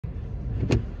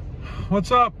What's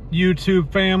up,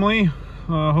 YouTube family?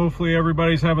 Hopefully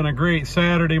everybody's having a great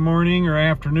Saturday morning or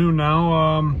afternoon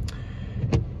now.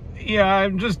 Yeah,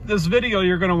 this video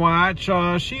you're gonna watch,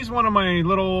 she's one of my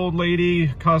little old lady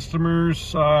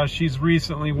customers. She's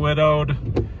recently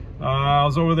widowed. I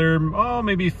was over there,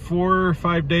 maybe 4 or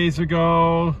 5 days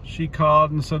ago. She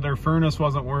called and said their furnace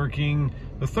wasn't working.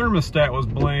 The thermostat was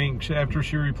blank after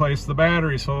she replaced the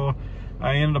battery, so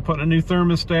I ended up putting a new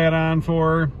thermostat on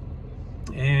for her.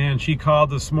 And she called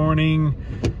this morning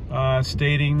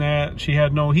stating that she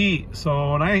had no heat.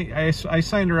 So and I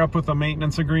signed her up with a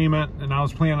maintenance agreement, and I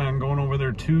was planning on going over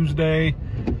there Tuesday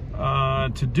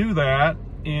to do that.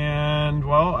 And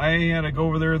well, I had to go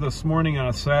over there this morning on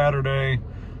a Saturday.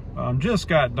 Just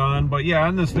got done. But yeah,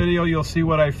 in this video you'll see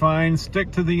what I find.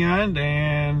 Stick to the end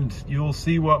and you'll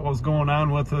see what was going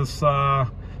on with this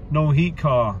no heat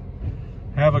call.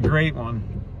 Have a great one.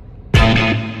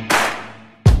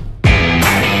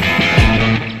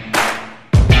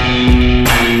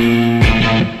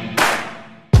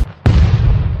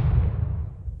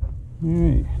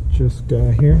 Alright, just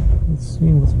got here. Let's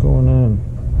see what's going on.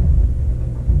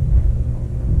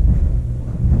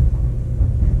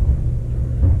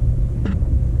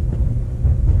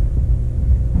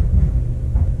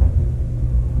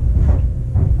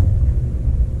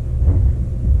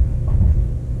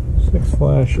 Six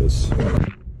flashes.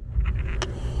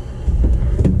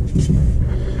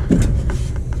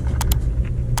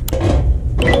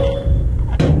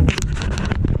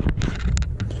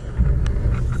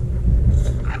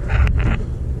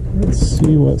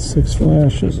 See what 6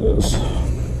 flashes is.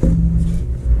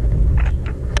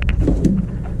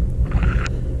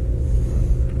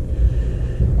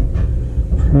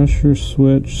 Pressure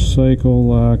switch cycle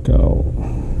lockout.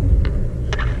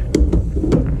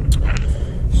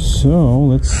 So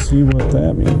let's see what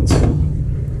that means.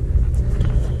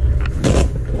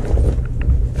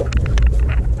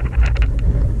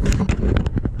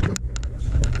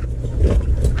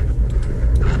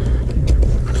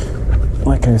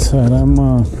 Like I said, I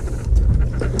was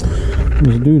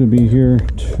due to be here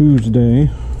Tuesday,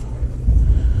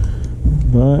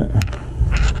 but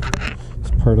it's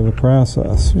part of the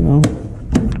process, you know.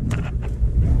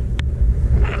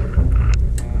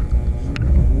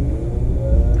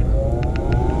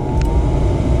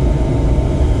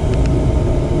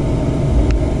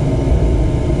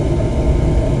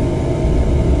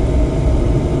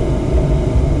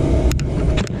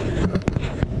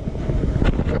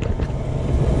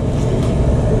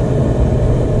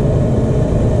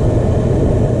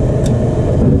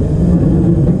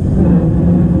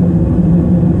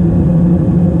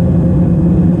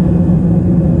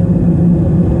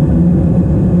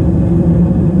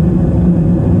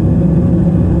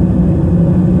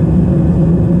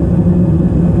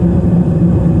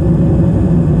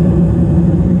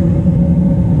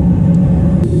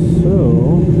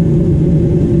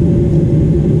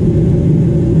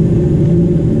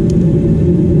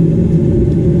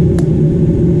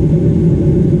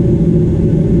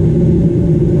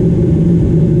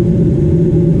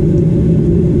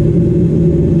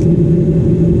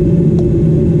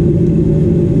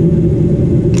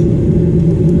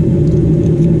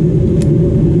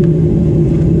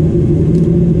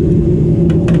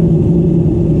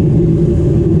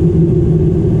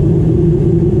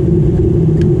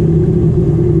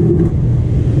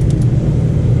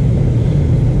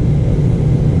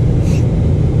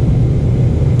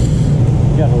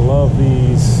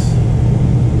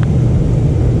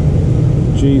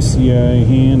 JCI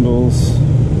handles,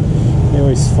 they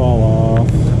always fall off.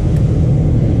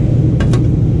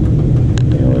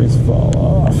 They always fall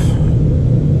off.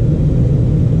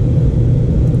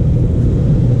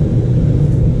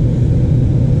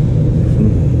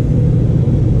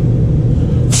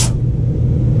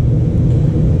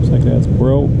 Looks like that's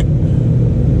broke.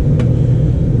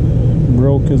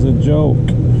 Broke as a joke.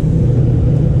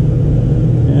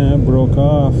 Yeah, it broke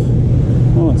off.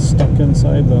 Oh, it's stuck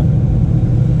inside the...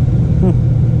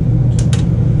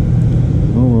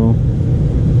 Oh well.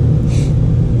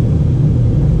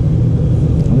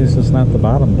 At least it's not the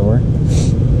bottom door.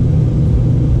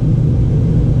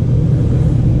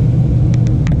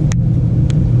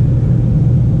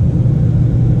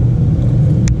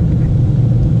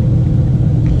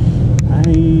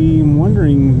 I'm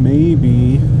wondering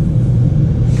maybe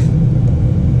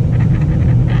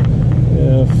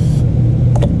if...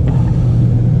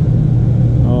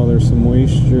 Oh, there's some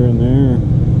moisture in there.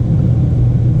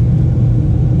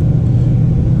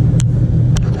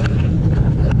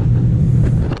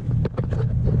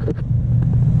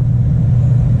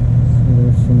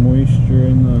 Moisture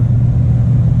in the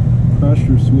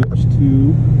pressure switch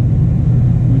too.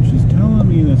 telling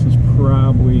me this is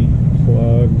probably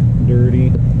plugged, dirty.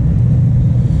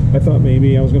 I thought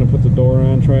maybe I was going to put the door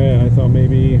on, try it. I thought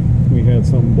maybe we had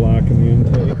something blocking the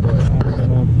intake, but I'm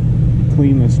going to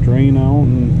clean this drain out,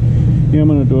 and yeah, I'm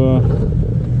going to do a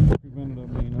preventative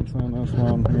maintenance on this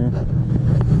one here.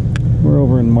 We're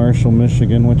over in Marshall,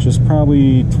 Michigan, which is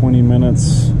probably 20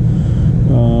 minutes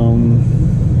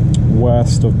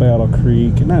west of Battle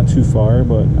Creek. Not too far,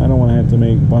 but I don't want to have to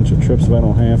make a bunch of trips if I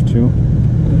don't have to.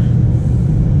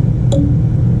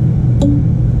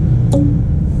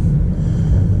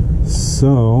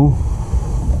 So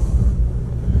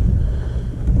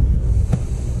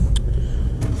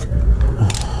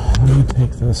let me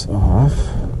take this off.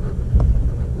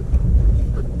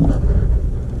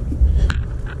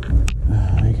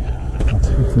 I'll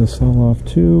take this all off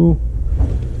too.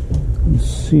 Let's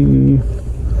see.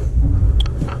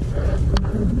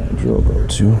 Where did that drill go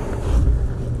to?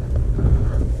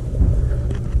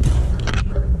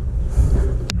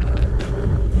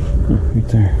 Oh, right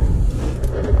there.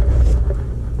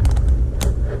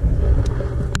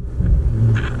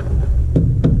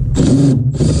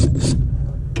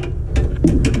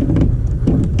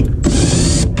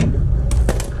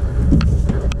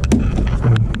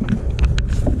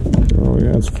 Oh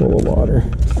yeah, it's full of water.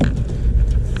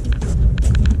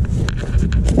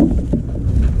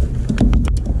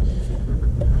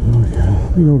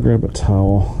 Let me go grab a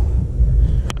towel.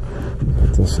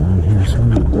 Put this on here. So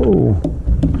whoa,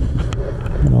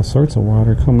 got all sorts of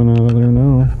water coming out of there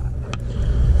now.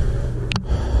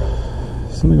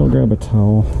 So let me go grab a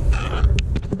towel.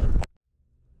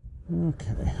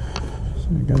 Okay, so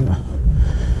I got a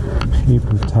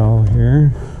paper towel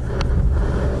here.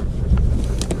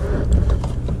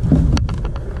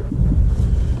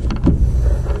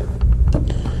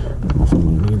 I don't know if I'm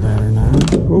gonna need that or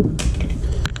not. Oh.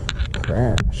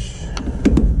 Crash.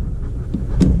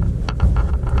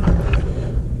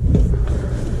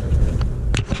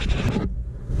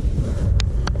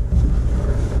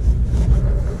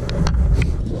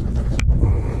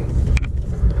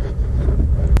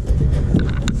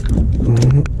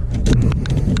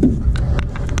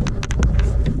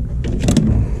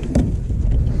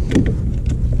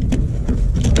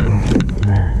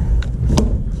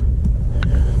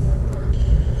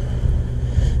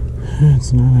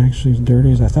 It's not actually as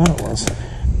dirty as I thought it was.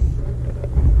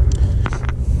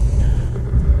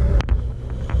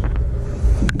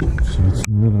 So it's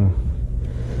not a...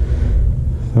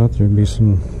 I thought there'd be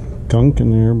some gunk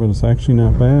in there, but it's actually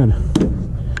not bad.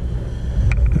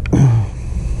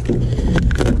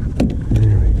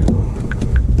 There we go.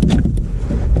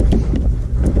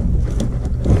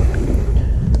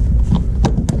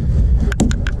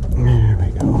 There we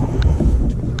go.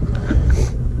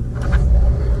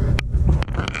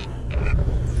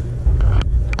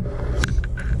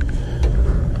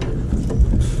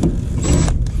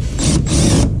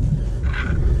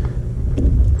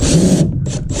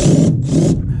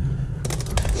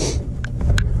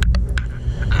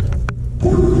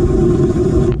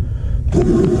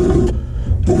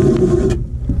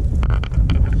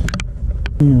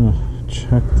 Yeah,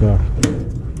 check the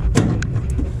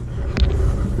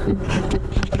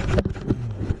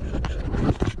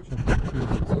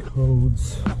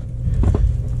codes.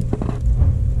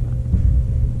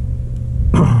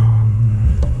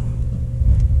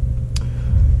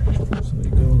 So they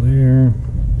go there.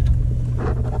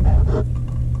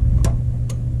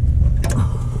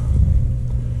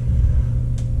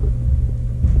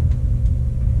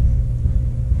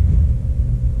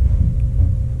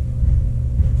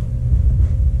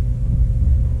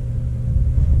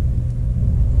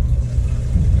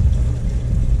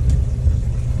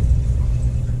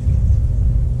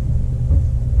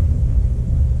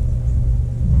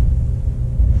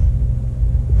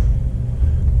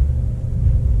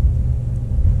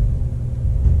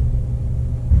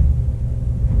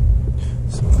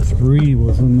 So 3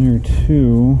 was in there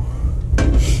too.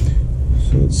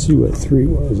 So let's see what 3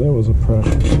 was. That was a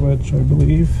pressure switch, I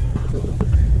believe.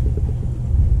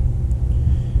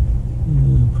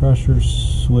 And the pressure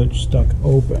switch stuck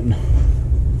open.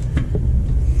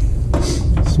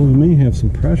 So we may have some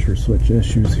pressure switch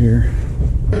issues here.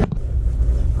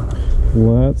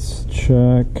 Let's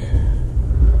check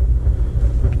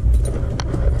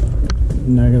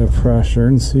negative pressure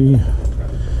and see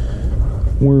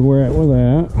where we're at with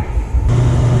that.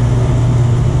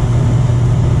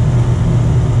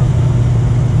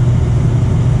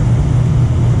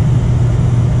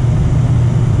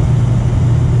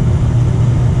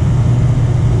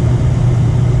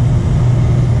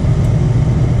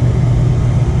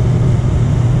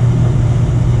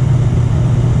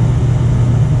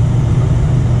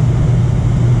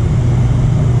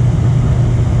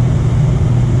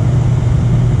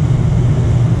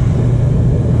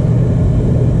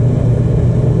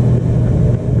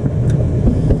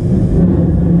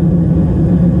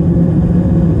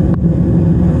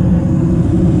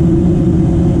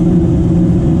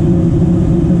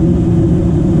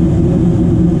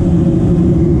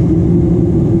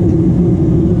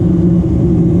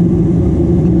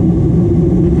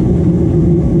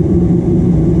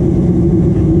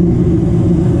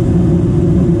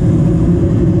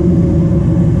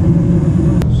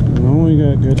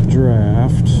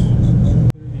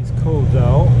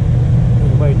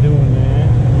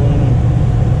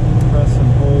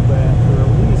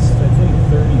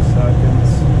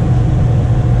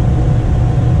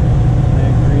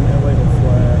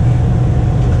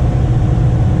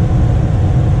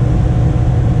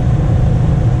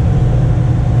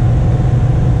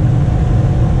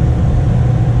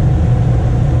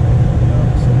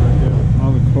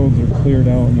 cleared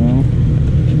out now.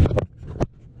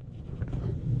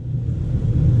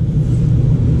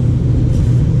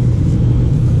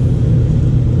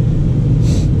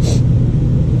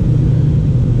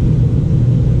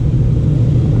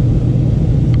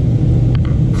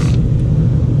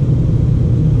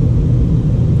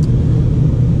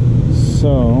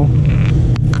 So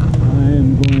I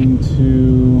am going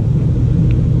to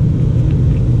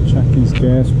check these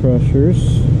gas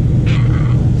pressures,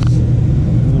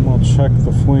 and then we'll check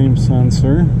the flame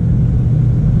sensor.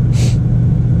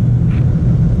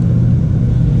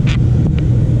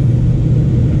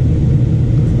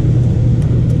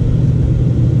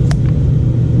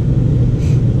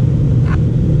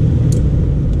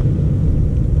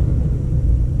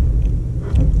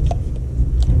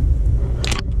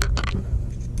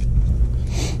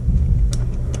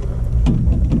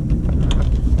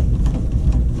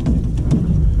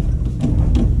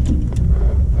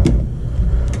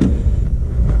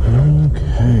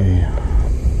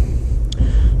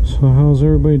 So how's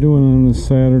everybody doing on this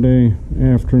Saturday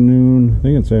afternoon? I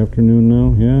think it's afternoon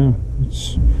now. Yeah,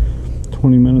 it's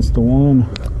 20 minutes to 1.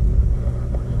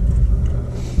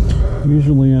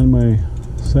 Usually on my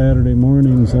Saturday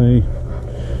mornings I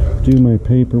do my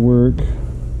paperwork,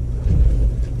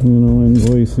 you know,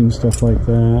 invoicing, stuff like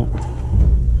that.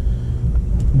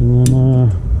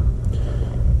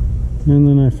 And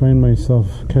then I find myself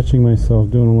catching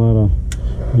myself doing a lot of,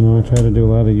 you know, I try to do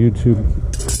a lot of YouTube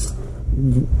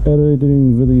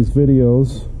editing these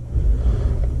videos.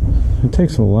 It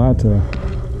takes a lot of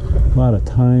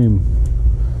time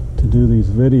to do these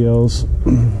videos,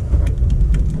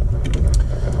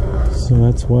 so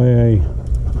that's why I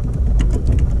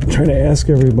try to ask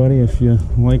everybody, if you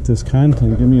like this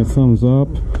content, give me a thumbs up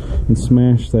and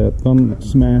smash the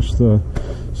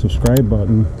subscribe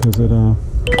button, because it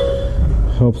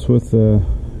helps with the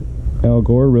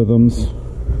algorithms.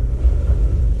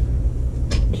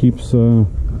 Keeps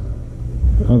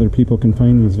other people can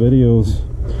find these videos.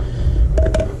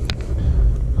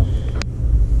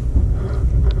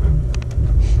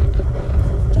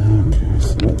 Okay,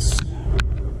 so let's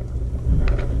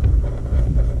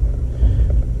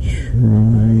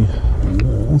try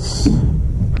this.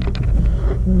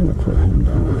 I'm gonna put him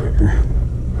down here.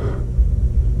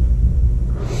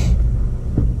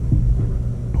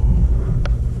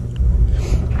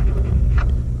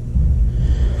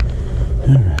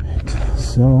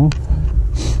 So, I'm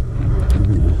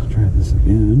going to try this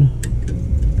again.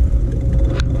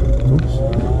 Oops.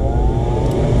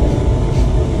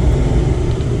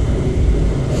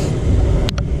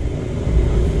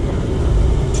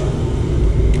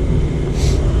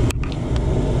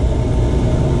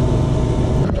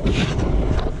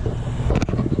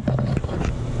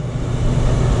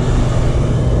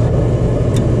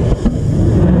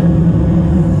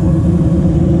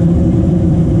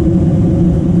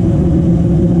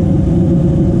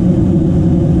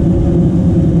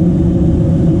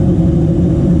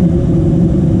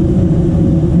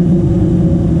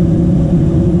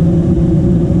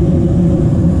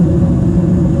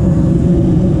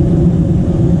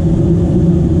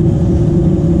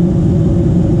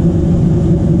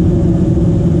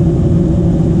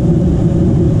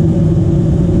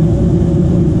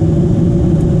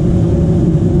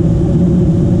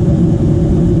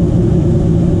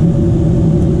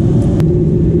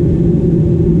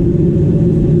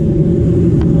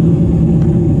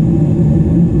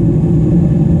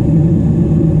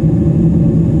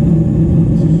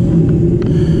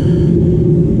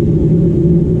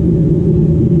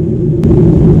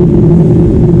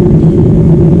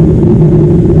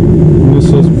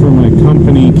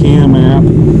 CompanyCam app.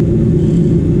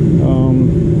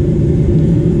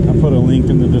 I'll put a link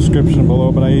in the description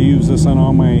below, but I use this on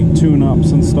all my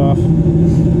tune-ups and stuff.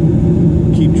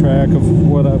 Keep track of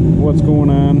what's going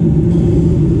on.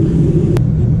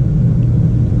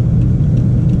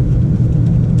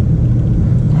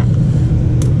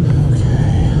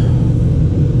 Okay.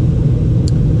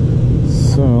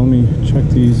 So let me check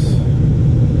this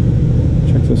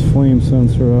flame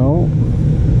sensor out.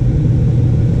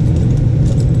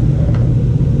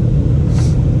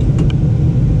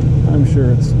 I'm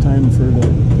sure it's time for it to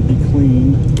be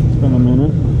cleaned. It's been a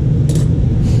minute.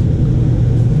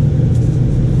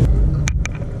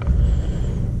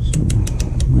 So,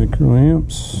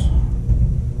 microamps.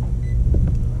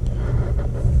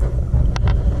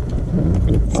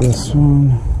 Get this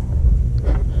one.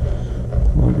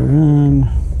 Plug it in.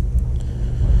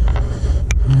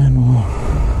 And we'll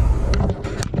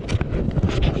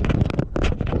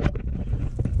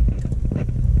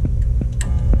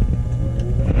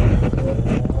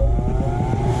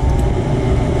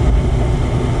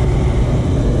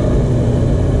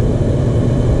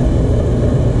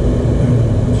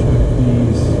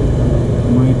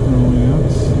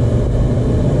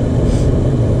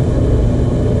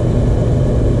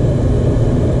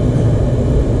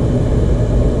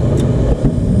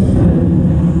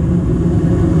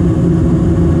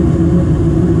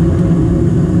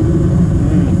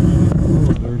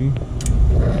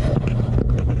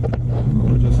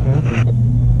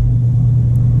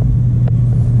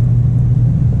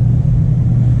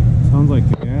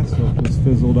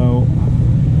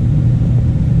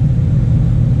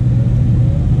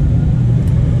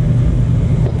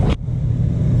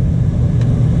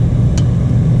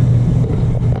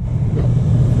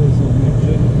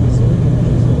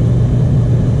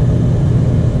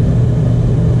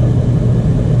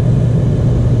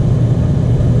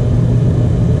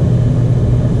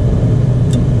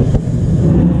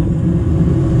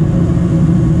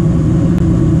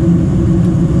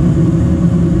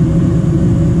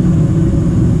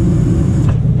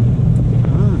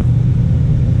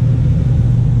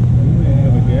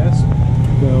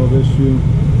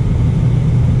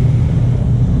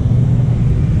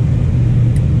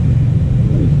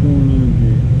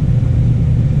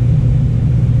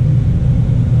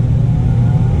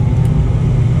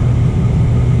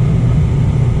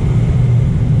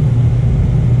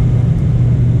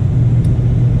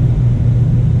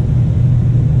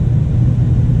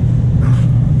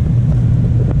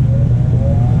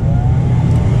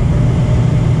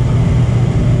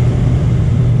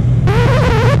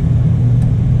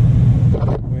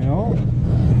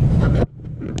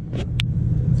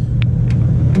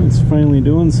finally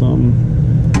doing something.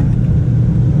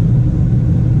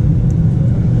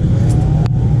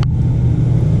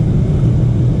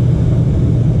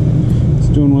 It's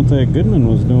doing what that Goodman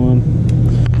was doing.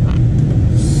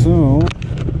 So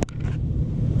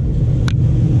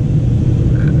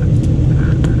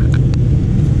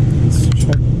let's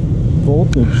check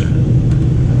voltage.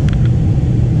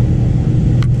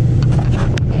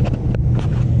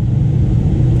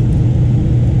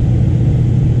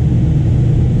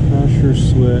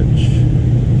 Switch.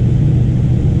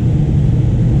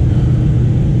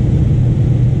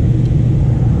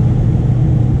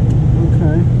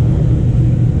 Okay.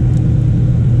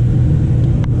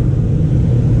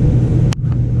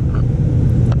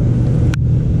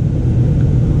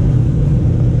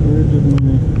 Where did let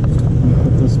me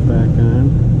put this back on.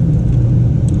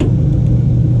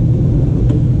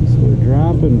 So we're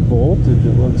dropping voltage,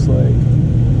 it looks like.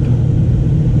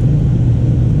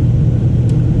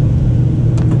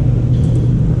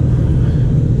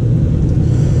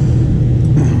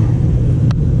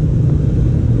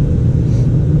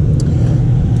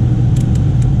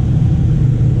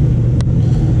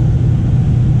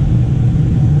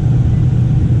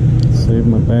 Save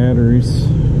my batteries.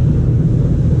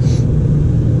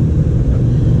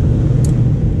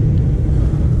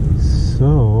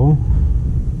 So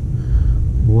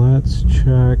let's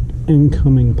check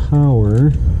incoming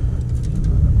power.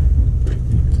 Right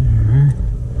there.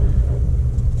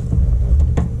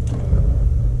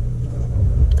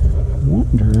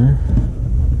 Wonder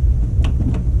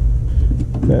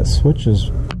if that switch is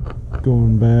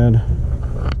going bad.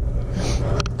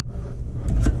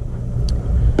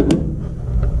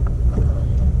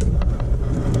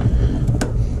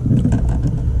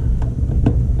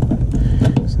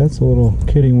 That's a little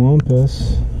kitty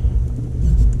wampus.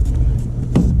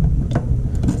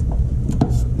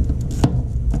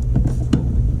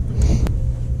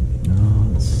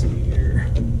 Let's see here.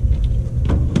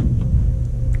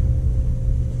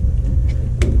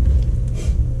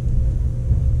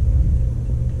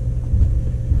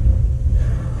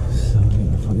 So I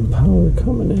gotta find power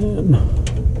coming in.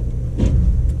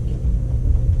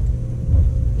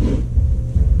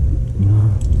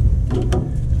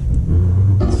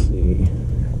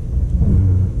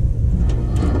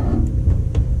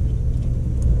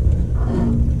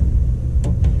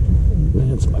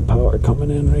 That's my power coming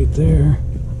in right there.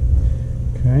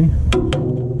 Okay.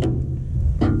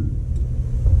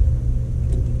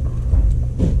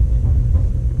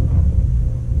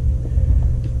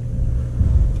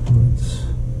 Let's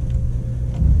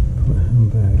put him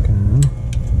back on.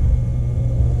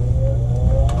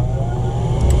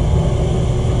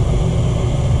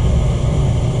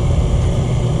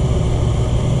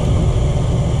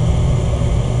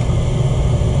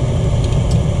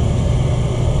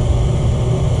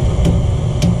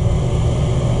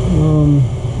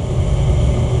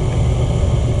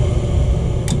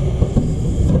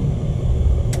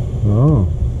 Oh,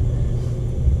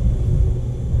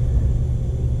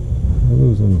 I'm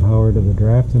losing power to the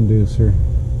draft inducer.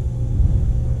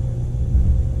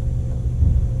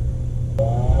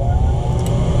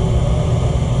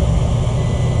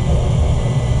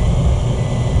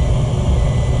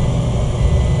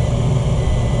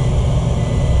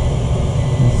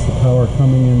 That's the power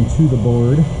coming into the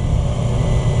board.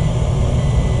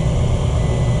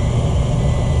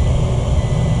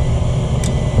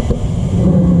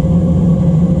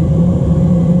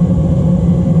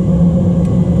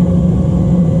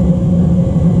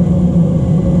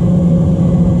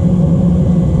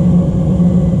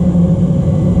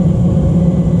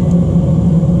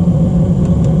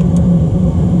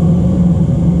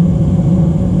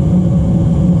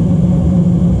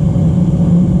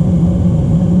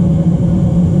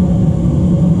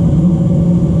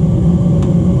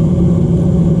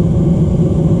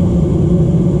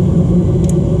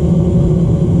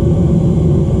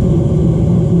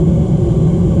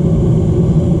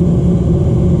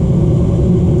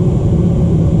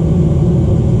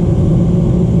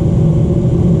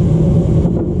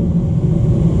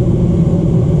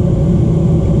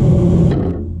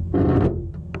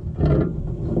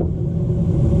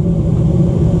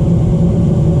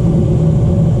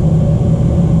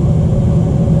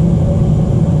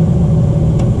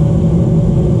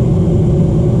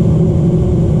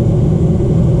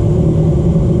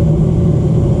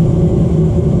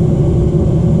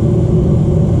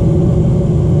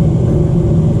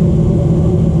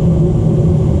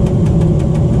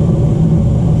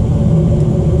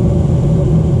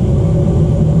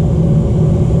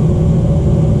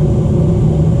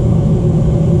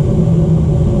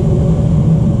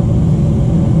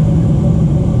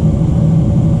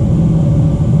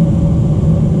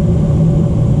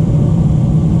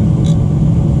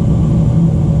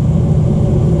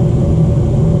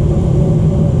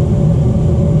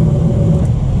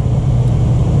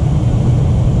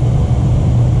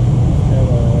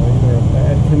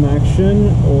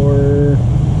 condition or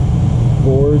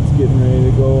boards getting ready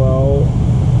to go out.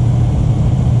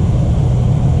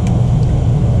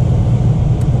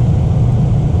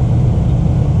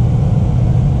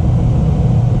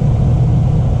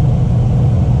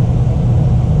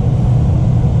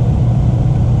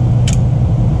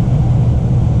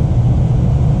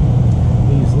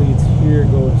 These leads here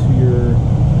go to your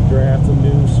draft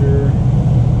inducer,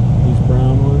 these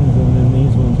brown ones, and then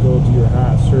these ones go to your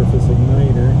hot surface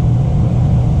igniter.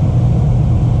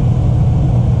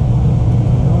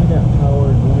 Now I got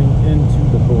power going into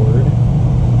the board.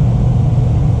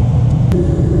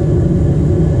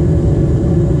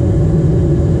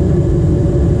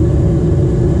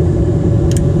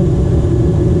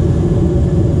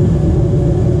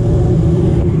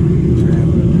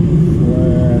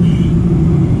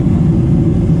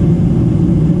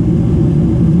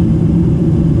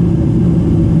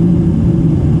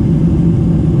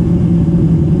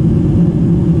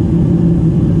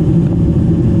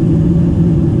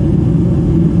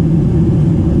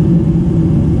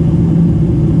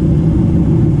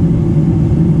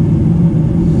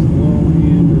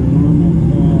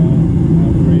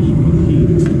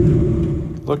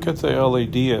 Look at the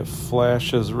LED, it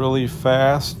flashes really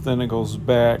fast, then it goes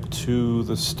back to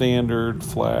the standard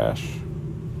flash.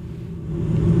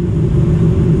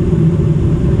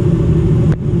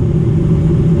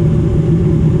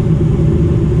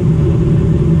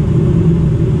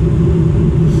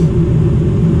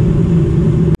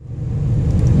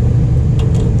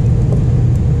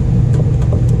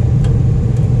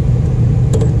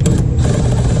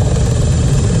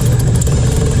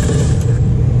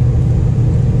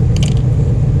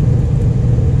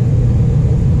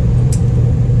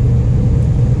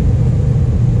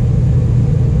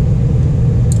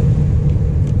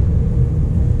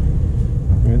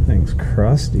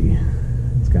 Crusty.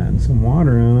 It's gotten some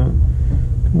water on it.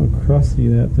 Look how crusty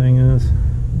that thing is.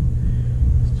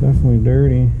 It's definitely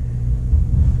dirty.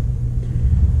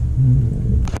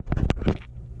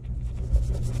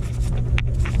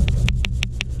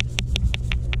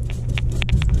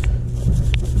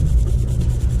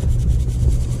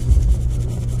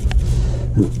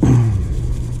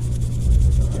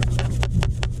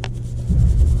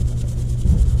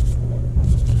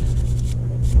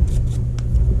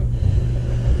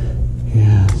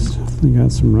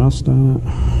 Got some rust on it.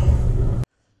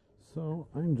 So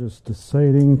I'm just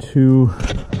deciding to,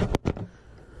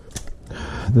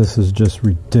 this is just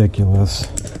ridiculous.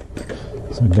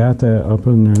 So I got that up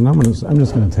in there, and I'm just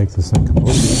gonna take this thing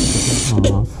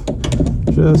completely off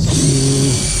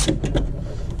just to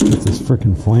get this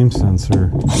freaking flame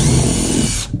sensor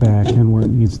back in where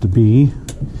it needs to be,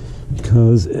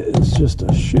 because it's just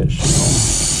a shit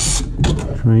show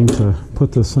trying to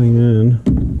put this thing in.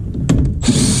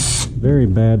 Very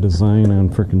bad design on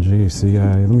frickin'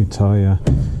 JCI. Let me tell you,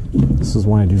 this is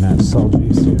why I do not sell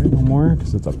JCI no more,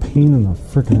 because it's a pain in the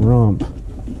frickin' rump.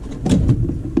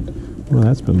 Well,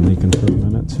 that's been leaking for a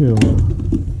minute too.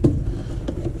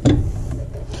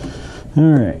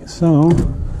 Alright, so all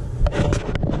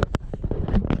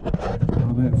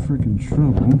that frickin'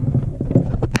 trouble.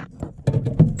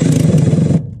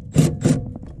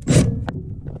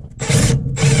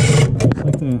 Just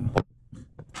like that.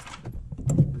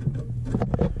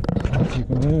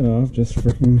 That off, just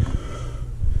freaking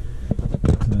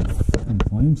that freaking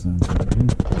flame sensor,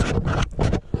 dude.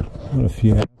 What a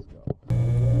fiasco.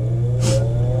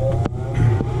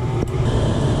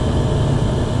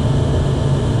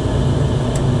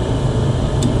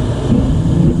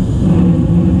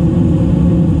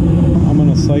 I'm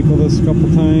gonna cycle this a couple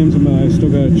times, but I still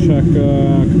gotta check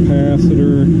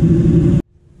capacitor.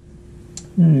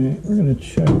 Alright, we're gonna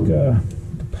check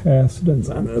capacitance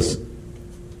on this.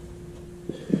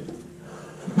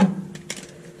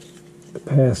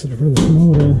 Capacitor for this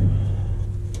motor.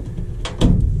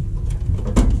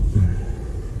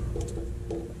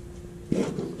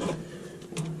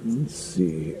 Let's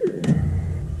see here.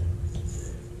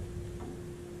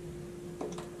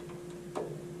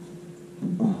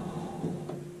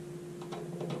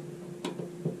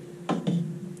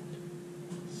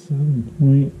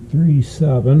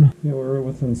 .37. Yeah, we're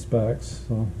within specs,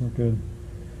 so we're good.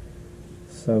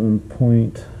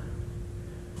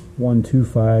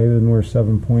 7.125, and we're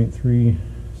 7.3,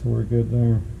 so we're good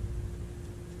there.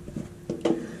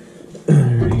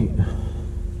 Alright.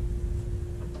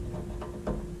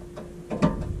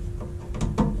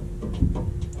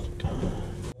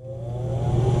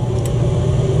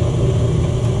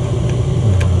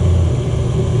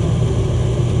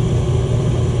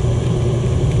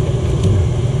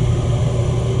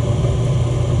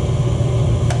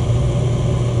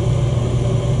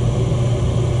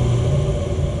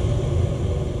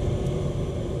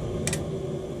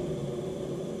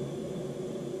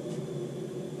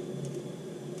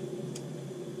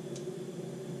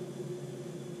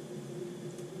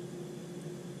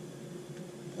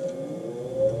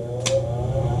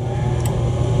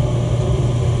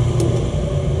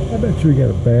 bet you we got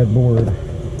a bad board.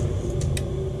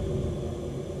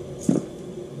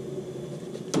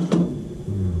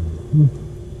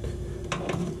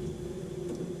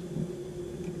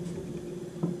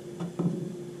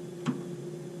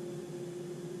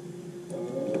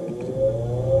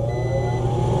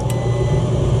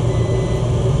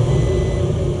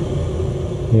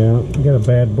 Yeah, we got a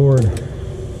bad board.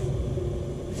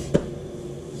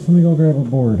 Let me go grab a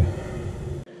board.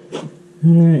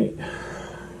 Alright.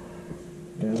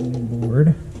 Got a new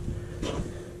board.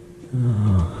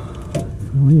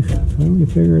 Finally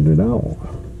figured it out.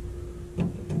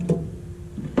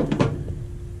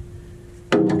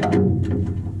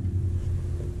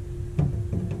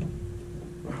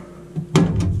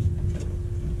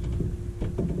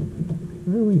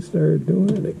 Finally started doing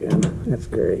it again. That's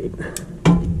great.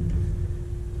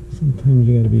 Sometimes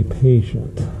you gotta be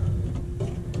patient.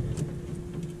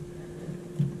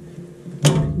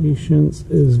 Patience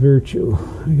is virtue.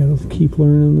 I gotta keep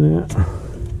learning that.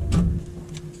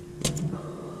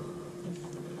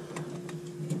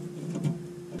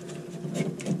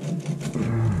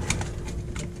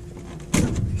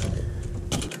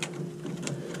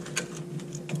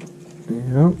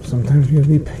 Yep, sometimes you gotta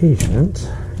be patient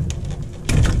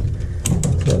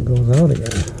until it goes out again.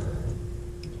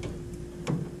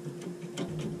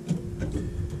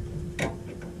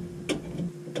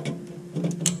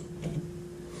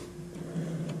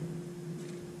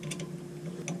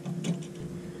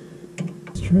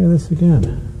 Try this again.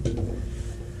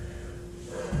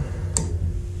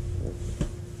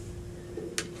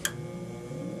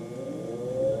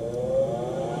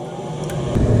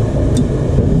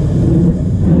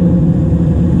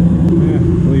 Yeah, I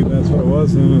believe that's what it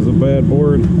was then, is a bad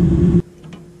board.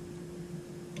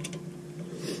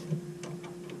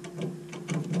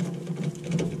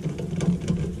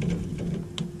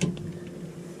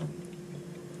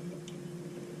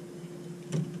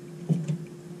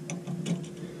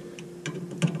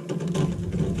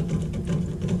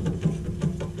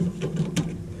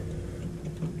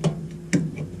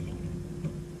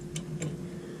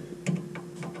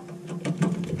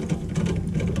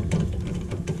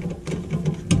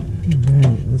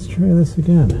 Let's try this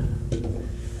again.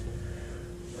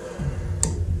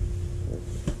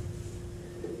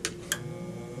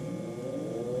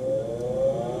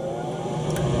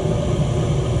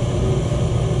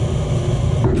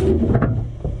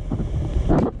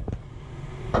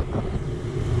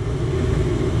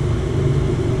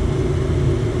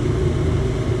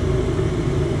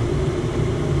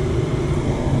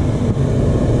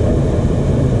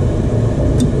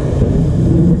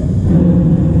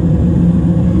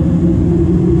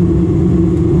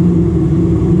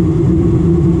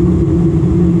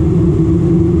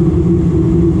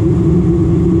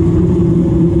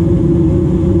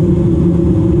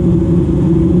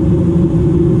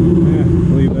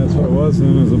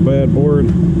 Bad board.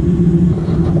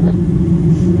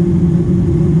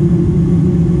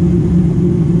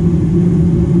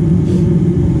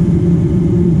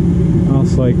 I'll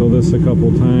cycle this a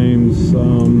couple times.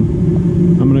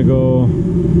 I'm gonna go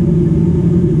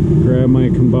grab my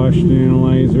combustion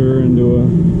analyzer and do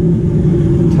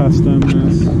a test on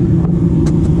this.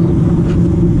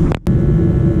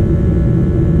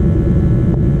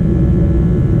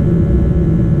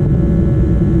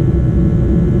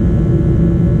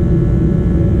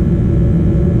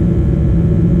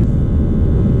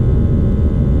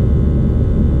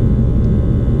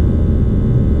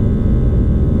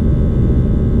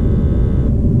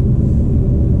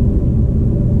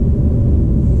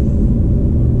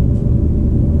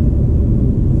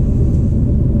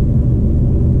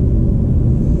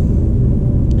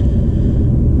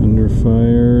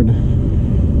 Fired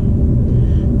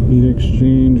heat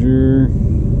exchanger.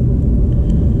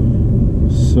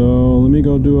 So let me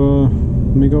go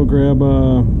grab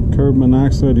a carbon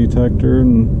monoxide detector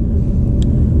and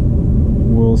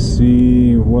we'll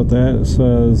see what that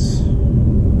says.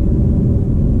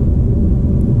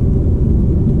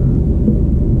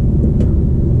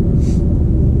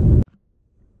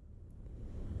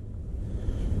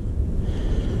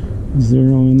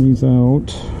 Zeroing these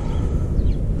out.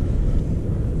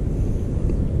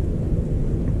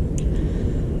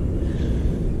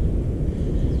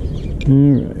 All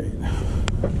right.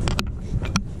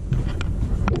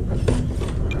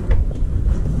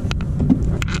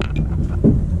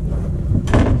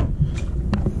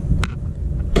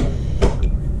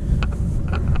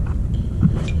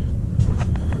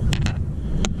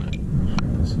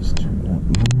 This is turned up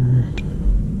more.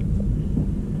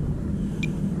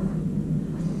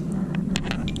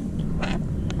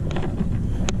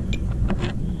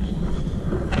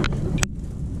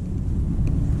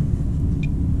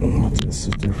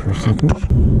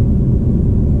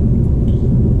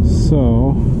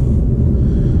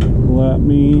 let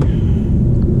me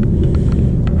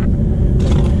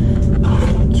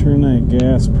turn that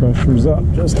gas pressures up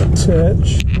just a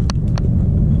touch.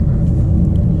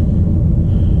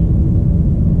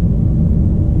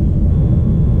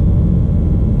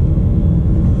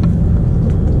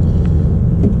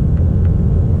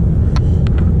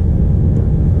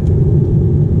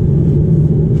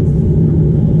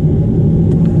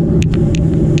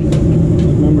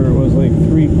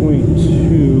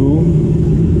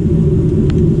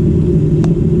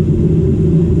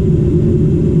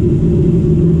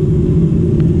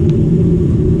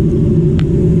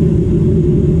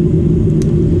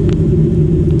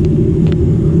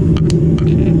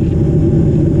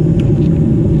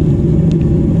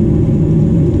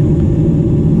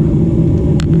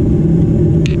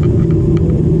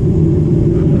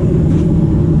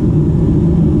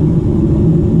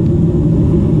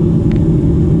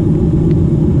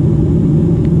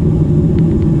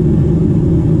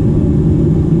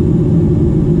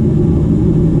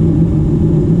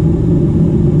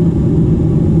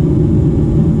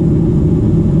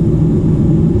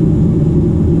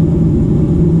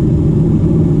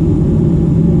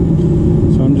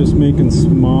 Making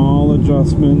small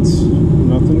adjustments,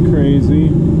 nothing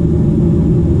crazy.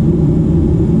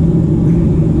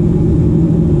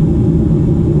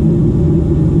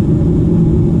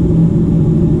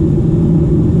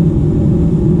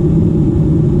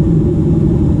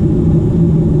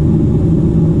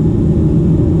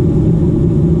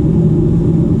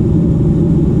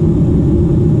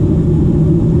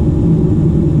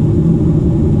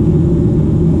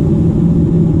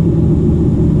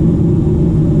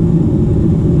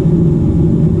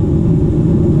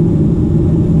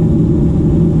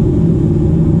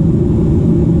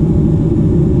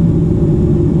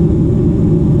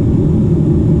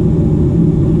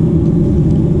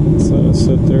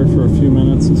 Sit there for a few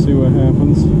minutes and see what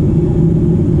happens.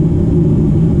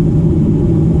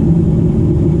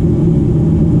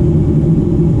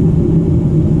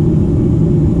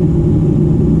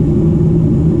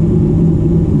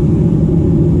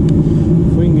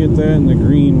 If we can get that in the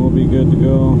green, we'll be good to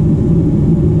go.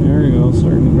 There you go,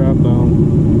 starting to drop down.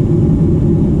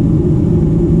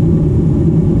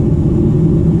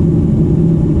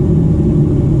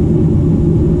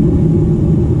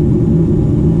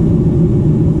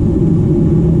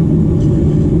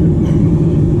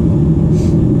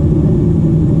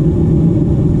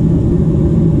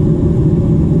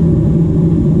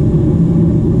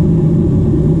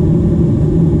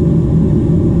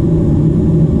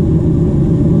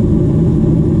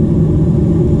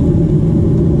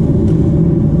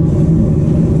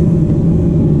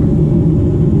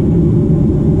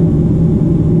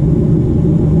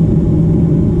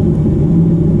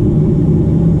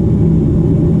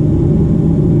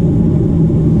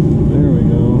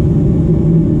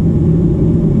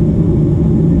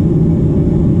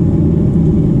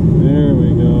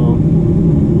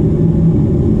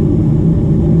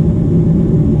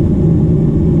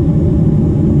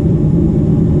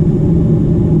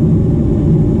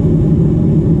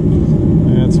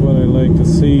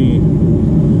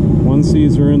 Once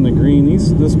these are in the green,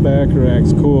 this back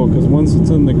rack's cool because once it's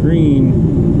in the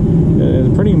green,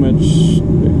 it pretty much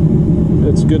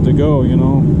it's good to go, you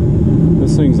know.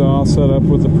 This thing's all set up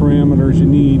with the parameters you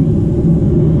need.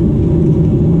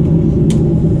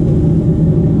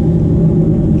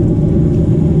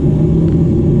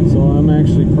 So I'm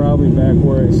actually probably back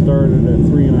where I started at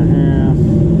 3.5.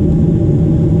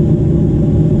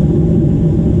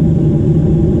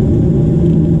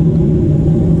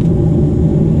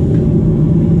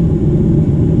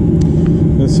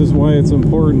 This is why it's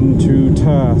important to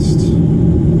test. I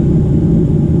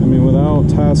mean, without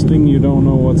testing, you don't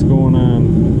know what's going on.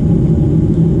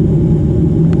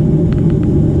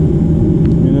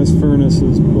 I mean, this furnace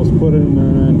was put in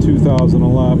there in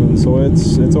 2011, so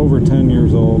it's over 10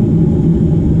 years old.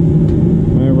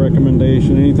 My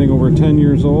recommendation, anything over 10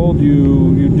 years old,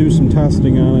 you do some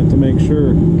testing on it to make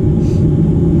sure.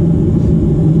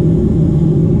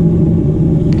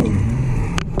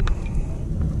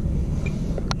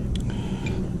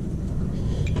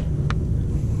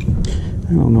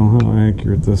 I don't know how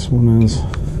accurate this one is.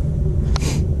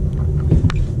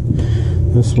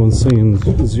 This one's saying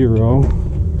 0.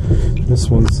 This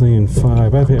one's saying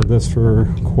 5. I've had this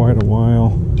for quite a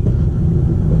while.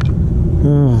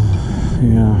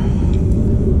 Yeah.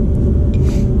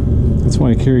 That's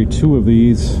why I carry 2 of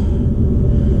these.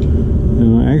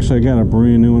 And actually, I got a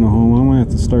brand new one at home. I'm gonna have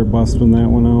to start busting that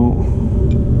one out.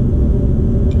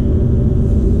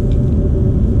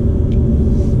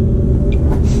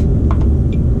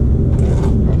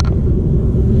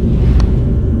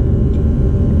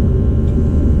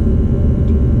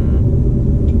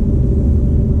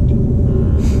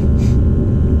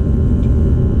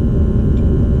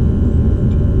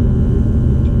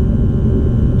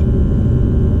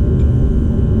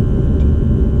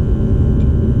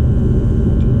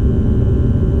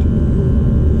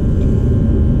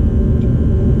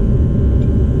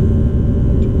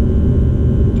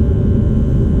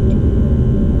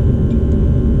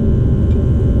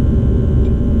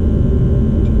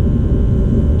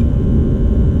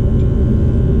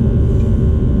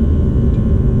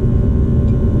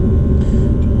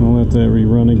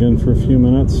 again for a few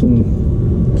minutes. And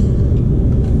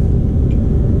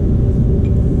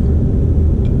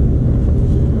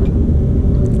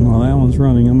while that one's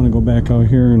running, I'm going to go back out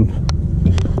here and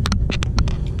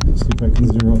see if I can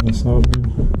zero this out here.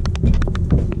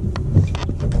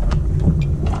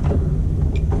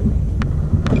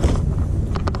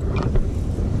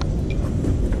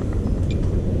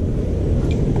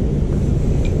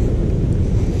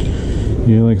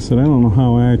 Yeah, like I said, I don't know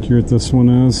how accurate this one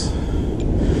is.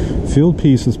 Field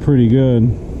piece is pretty good,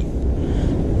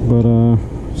 but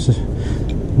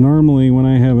normally when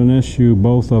I have an issue,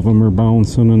 both of them are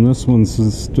bouncing, and this one's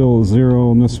still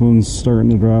 0 and this one's starting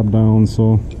to drop down.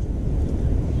 So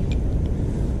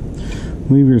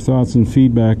leave your thoughts and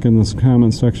feedback in this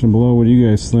comment section below. What do you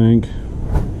guys think?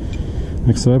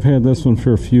 Like I said, I've had this one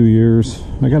for a few years.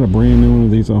 I got a brand new one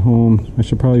of these at home. I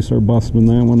should probably start busting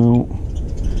that one out.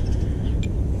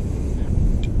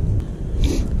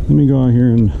 Let me go out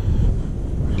here and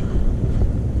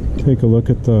take a look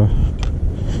at the,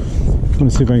 I want to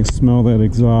see if I can smell that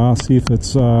exhaust, see if it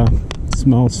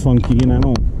smells funky, and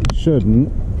it shouldn't.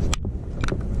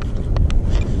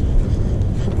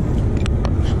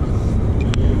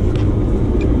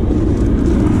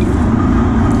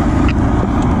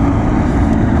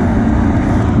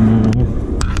 No,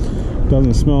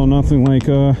 doesn't smell nothing like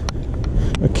a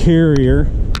Carrier.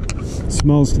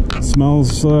 Smells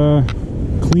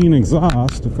clean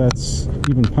exhaust, if that's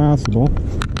even possible.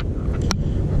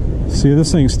 See,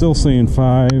 this thing's still saying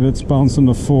 5. It's bouncing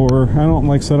to 4.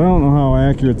 Like I said, I don't know how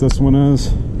accurate this one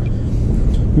is.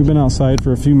 We've been outside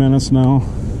for a few minutes now.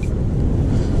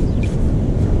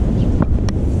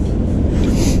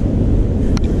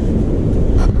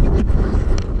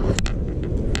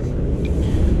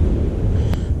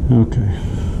 Okay.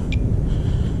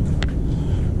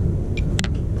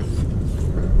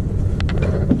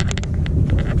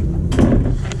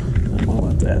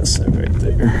 That's it right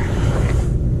there.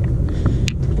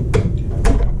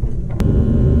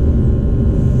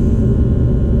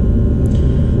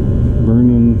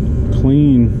 Burning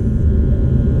clean.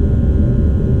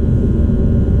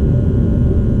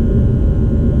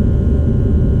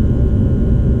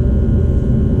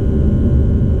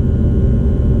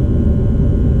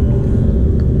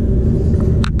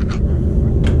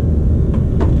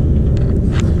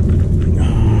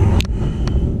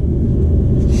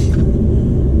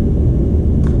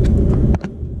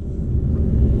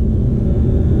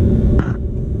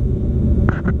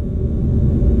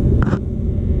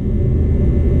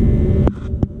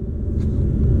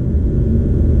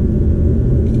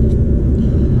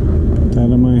 Out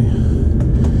of my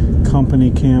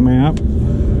CompanyCam app.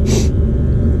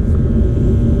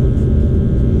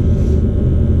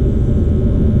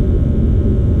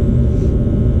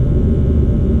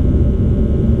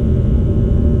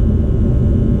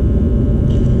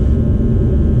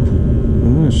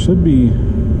 It should be.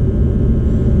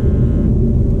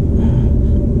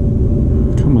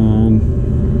 Come on.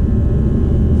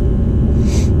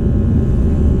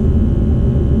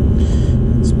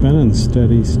 Been in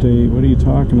steady state. What are you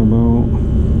talking about?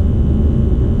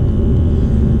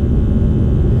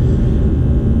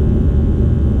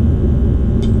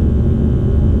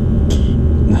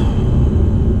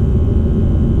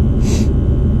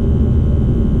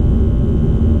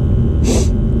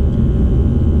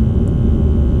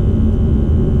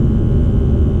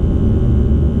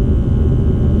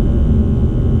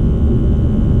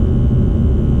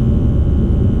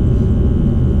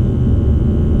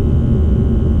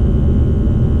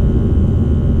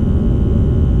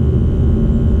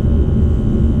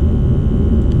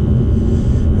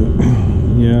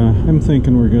 I'm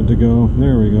thinking we're good to go.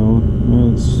 There we go.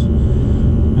 Let's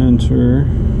enter.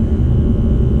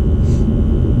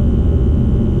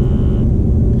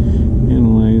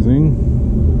 Analyzing.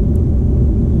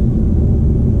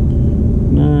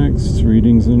 Next,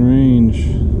 readings in range.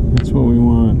 That's what we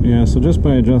want. Yeah, so just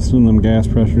by adjusting them gas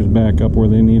pressures back up where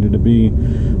they needed to be,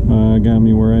 got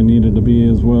me where I needed to be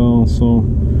as well. So,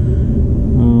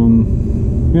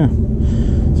 yeah.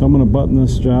 So I'm going to button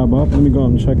this job up. Let me go out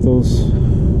and check those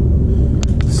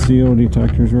CO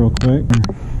detectors real quick.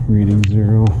 Reading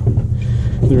 0.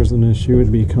 If there's an issue,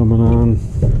 it'd be coming on.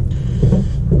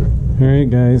 Alright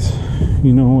guys,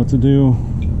 you know what to do.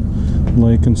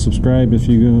 Like and subscribe if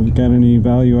you got any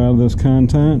value out of this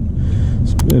content.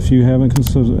 If you haven't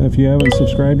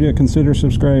subscribed yet, consider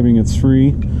subscribing. It's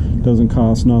free, doesn't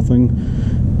cost nothing,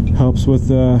 helps with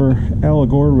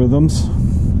algorithms.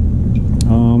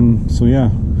 So yeah,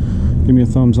 give me a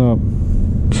thumbs up.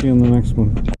 See you in the next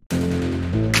one.